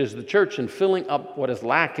 which is the church, in filling up what is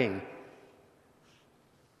lacking.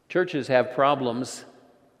 Churches have problems.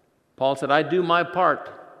 Paul said, I do my part.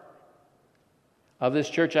 Of this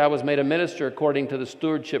church I was made a minister according to the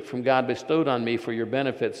stewardship from God bestowed on me for your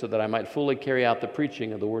benefit, so that I might fully carry out the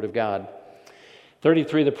preaching of the Word of God.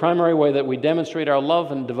 33, the primary way that we demonstrate our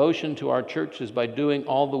love and devotion to our church is by doing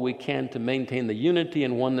all that we can to maintain the unity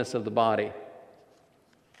and oneness of the body.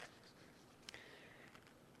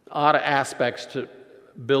 Odd aspects to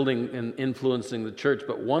building and influencing the church,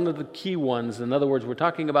 but one of the key ones, in other words, we're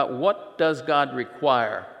talking about what does God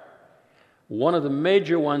require? One of the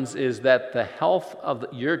major ones is that the health of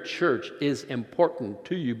your church is important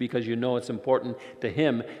to you because you know it's important to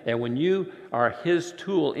Him. And when you are His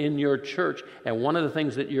tool in your church, and one of the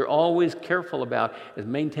things that you're always careful about is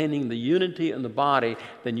maintaining the unity in the body,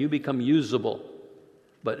 then you become usable.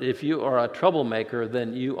 But if you are a troublemaker,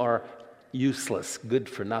 then you are useless, good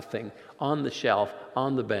for nothing, on the shelf,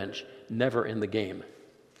 on the bench, never in the game.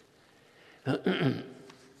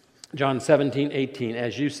 John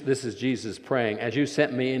 17:18, this is Jesus praying, as you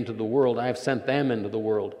sent me into the world, I have sent them into the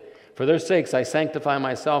world. For their sakes I sanctify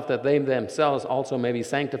myself, that they themselves also may be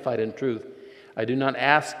sanctified in truth. I do not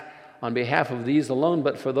ask on behalf of these alone,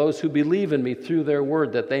 but for those who believe in me through their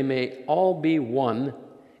word, that they may all be one,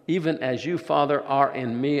 even as you, Father, are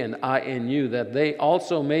in me and I in you, that they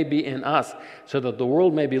also may be in us, so that the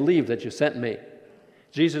world may believe that you sent me.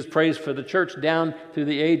 Jesus prays for the church down through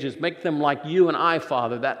the ages. Make them like you and I,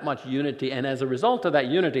 Father, that much unity. And as a result of that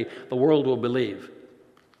unity, the world will believe.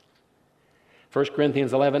 1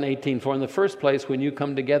 Corinthians 11:18, for in the first place, when you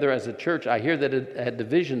come together as a church, I hear that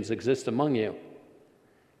divisions exist among you.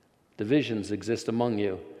 Divisions exist among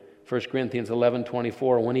you. 1 Corinthians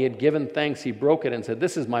 11:24, when he had given thanks, he broke it and said,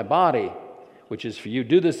 this is my body, which is for you.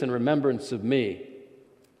 Do this in remembrance of me.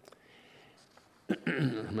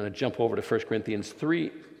 I'm going to jump over to 1 Corinthians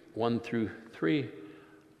 3, 1 through 3.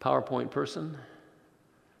 PowerPoint person.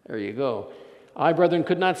 There you go. I, brethren,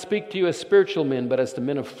 could not speak to you as spiritual men, but as to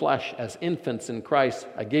men of flesh, as infants in Christ.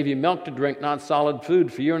 I gave you milk to drink, not solid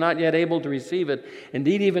food, for you are not yet able to receive it.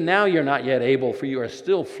 Indeed, even now you're not yet able, for you are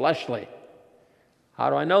still fleshly. How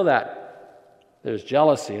do I know that? There's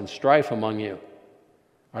jealousy and strife among you.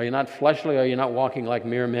 Are you not fleshly? Are you not walking like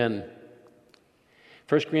mere men?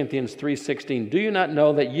 1 Corinthians 3:16, do you not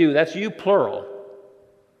know that you, that's you plural.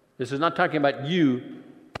 This is not talking about you,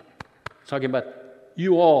 it's talking about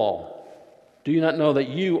you all. Do you not know that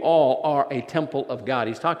you all are a temple of God?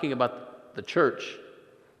 He's talking about the church.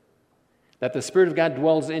 That the Spirit of God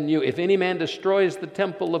dwells in you. If any man destroys the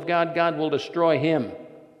temple of God, God will destroy him.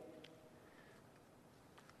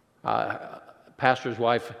 Pastor's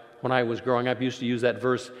wife, when I was growing up, used to use that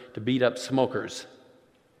verse to beat up smokers.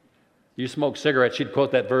 You smoke cigarettes, she'd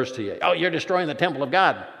quote that verse to you. Oh, you're destroying the temple of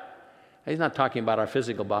God. He's not talking about our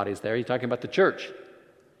physical bodies there. He's talking about the church.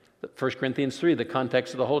 1 Corinthians 3, the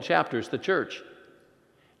context of the whole chapter is the church.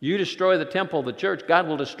 You destroy the temple, the church, God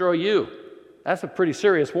will destroy you. That's a pretty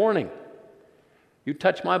serious warning. You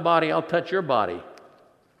touch my body, I'll touch your body.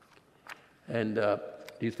 And do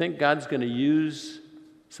you think God's going to use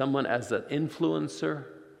someone as an influencer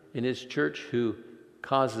in his church who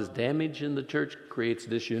causes damage in the church, creates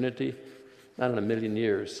disunity? Not in a million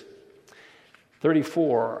years.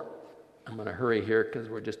 34, I'm going to hurry here because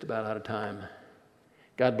we're just about out of time.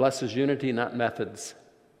 God blesses unity, not methods.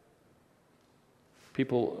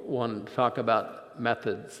 People want to talk about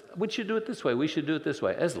methods. We should do it this way. We should do it this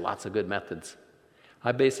way. There's lots of good methods.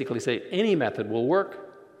 I basically say any method will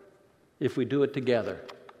work if we do it together.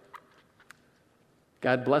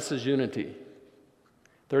 God blesses unity.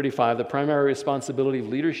 35, the primary responsibility of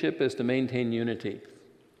leadership is to maintain unity.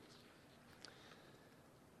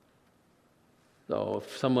 So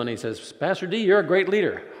if somebody says, Pastor D, you're a great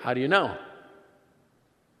leader. How do you know?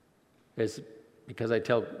 Is it because I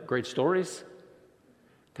tell great stories?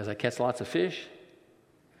 Because I catch lots of fish?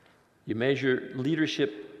 You measure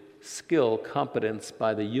leadership skill, competence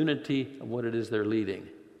by the unity of what it is they're leading.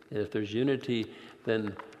 And if there's unity,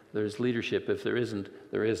 then there's leadership. If there isn't,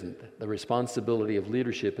 there isn't. The responsibility of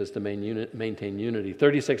leadership is to maintain unity.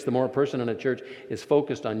 36, the more a person in a church is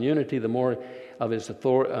focused on unity, the more of his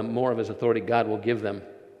authority God will give them.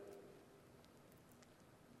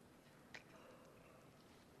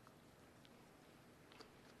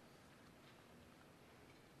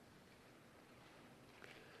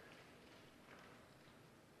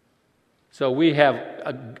 So we have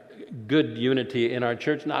a good unity in our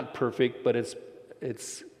church, not perfect, but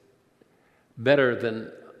it's better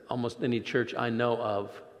than almost any church I know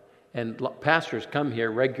of. And pastors come here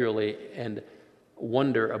regularly and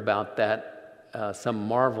wonder about that. Some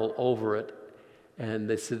marvel over it. And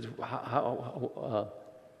they said,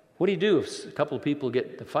 what do you do if a couple of people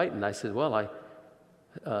get to fight? And I said, well, I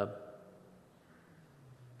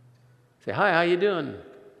say, hi, how you doing?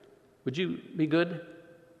 Would you be good?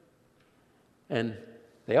 And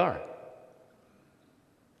they are.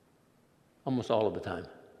 Almost all of the time.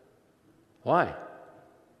 Why?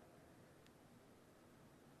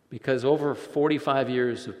 Because over 45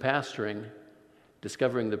 years of pastoring,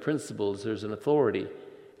 discovering the principles, there's an authority,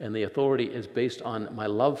 and the authority is based on my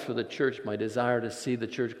love for the church, my desire to see the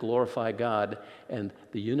church glorify God, and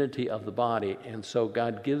the unity of the body. And so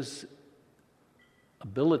God gives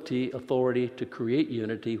ability, authority to create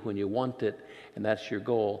unity when you want it, and that's your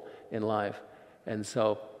goal in life. And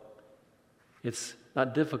so it's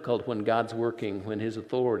not difficult when God's working, when His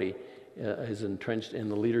authority is entrenched in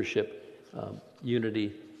the leadership.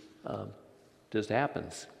 Unity just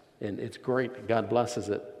happens, and it's great. God blesses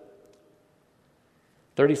it.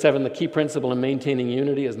 37, the key principle in maintaining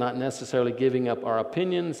unity is not necessarily giving up our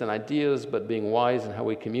opinions and ideas, but being wise in how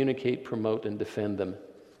we communicate, promote, and defend them.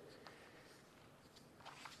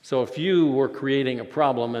 So if you were creating a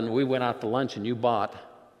problem and we went out to lunch and you bought,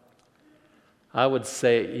 I would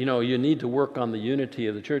say, you need to work on the unity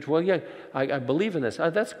of the church. Well, yeah, I believe in this.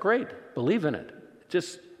 That's great. Believe in it.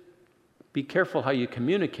 Just be careful how you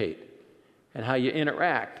communicate and how you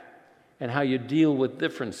interact and how you deal with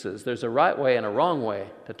differences. There's a right way and a wrong way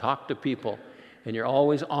to talk to people, and you're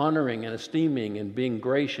always honoring and esteeming and being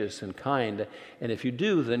gracious and kind. And if you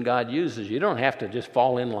do, then God uses you. You don't have to just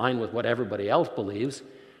fall in line with what everybody else believes,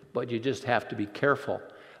 but you just have to be careful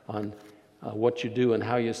on what you do and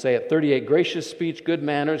how you say it. 38, gracious speech, good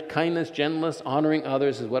manners, kindness, gentleness, honoring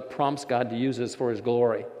others is what prompts God to use us for His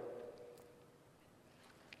glory.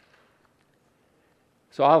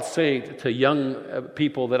 So I'll say to young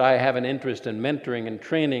people that I have an interest in mentoring and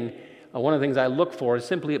training, one of the things I look for is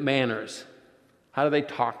simply manners. How do they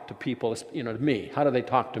talk to people, to me? How do they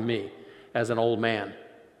talk to me as an old man?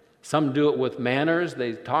 Some do it with manners.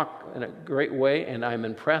 They talk in a great way, and I'm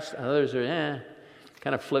impressed. Others are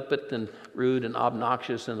kind of flippant and rude and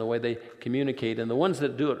obnoxious in the way they communicate. And the ones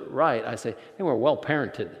that do it right, I say, they were well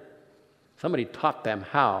parented. Somebody taught them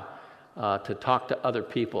how to talk to other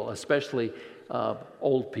people, especially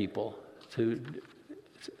old people, to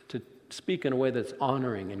speak in a way that's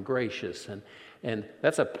honoring and gracious. And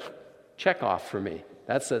that's a check off for me.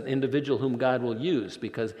 That's an individual whom God will use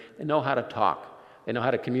because they know how to talk. They know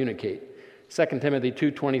how to communicate. 2 Timothy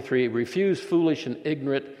 2:23, refuse foolish and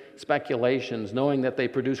ignorant speculations, knowing that they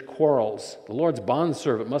produce quarrels. The Lord's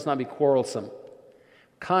bondservant must not be quarrelsome,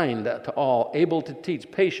 kind to all, able to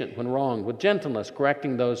teach, patient when wronged, with gentleness,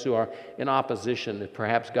 correcting those who are in opposition, that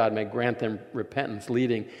perhaps God may grant them repentance,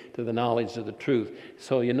 leading to the knowledge of the truth.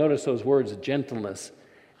 So you notice those words, gentleness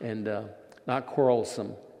and not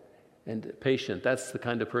quarrelsome and patient. That's the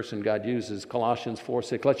kind of person God uses. Colossians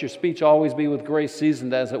 4:6, let your speech always be with grace,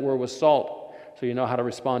 seasoned as it were with salt, so you know how to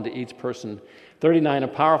respond to each person. 39, a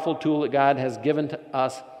powerful tool that God has given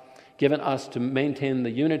us to maintain the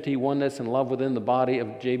unity, oneness, and love within the body of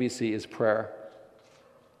JBC is prayer.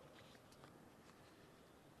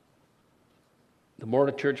 The more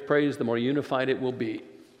the church prays, the more unified it will be.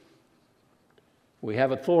 We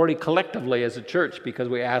have authority collectively as a church because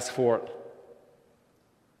we ask for it.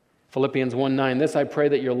 Philippians 1:9, this I pray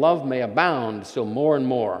that your love may abound still more and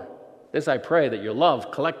more. This I pray that your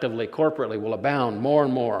love collectively, corporately will abound more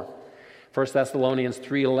and more. 1 Thessalonians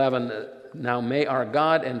 3:11, now may our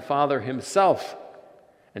God and Father himself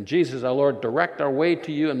and Jesus our Lord direct our way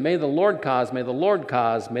to you, and may the Lord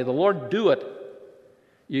do it,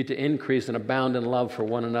 you to increase and abound in love for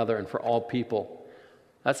one another and for all people.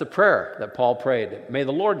 That's a prayer that Paul prayed. May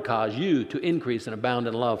the Lord cause you to increase and abound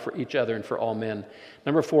in love for each other and for all men.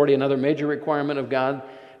 Number 40, another major requirement of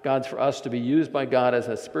God's for us to be used by God as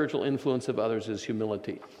a spiritual influence of others is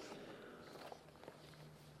humility.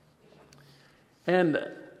 And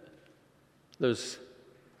there's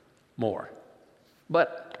more.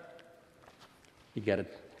 But you got to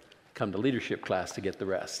come to leadership class to get the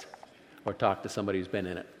rest, or talk to somebody who's been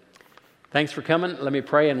in it. Thanks for coming. Let me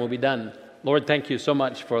pray and we'll be done. Lord, thank you so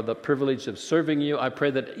much for the privilege of serving you. I pray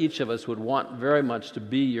that each of us would want very much to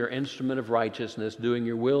be your instrument of righteousness, doing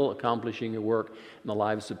your will, accomplishing your work in the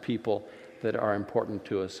lives of people that are important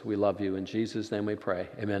to us. We love you. In Jesus' name we pray.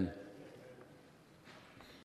 Amen.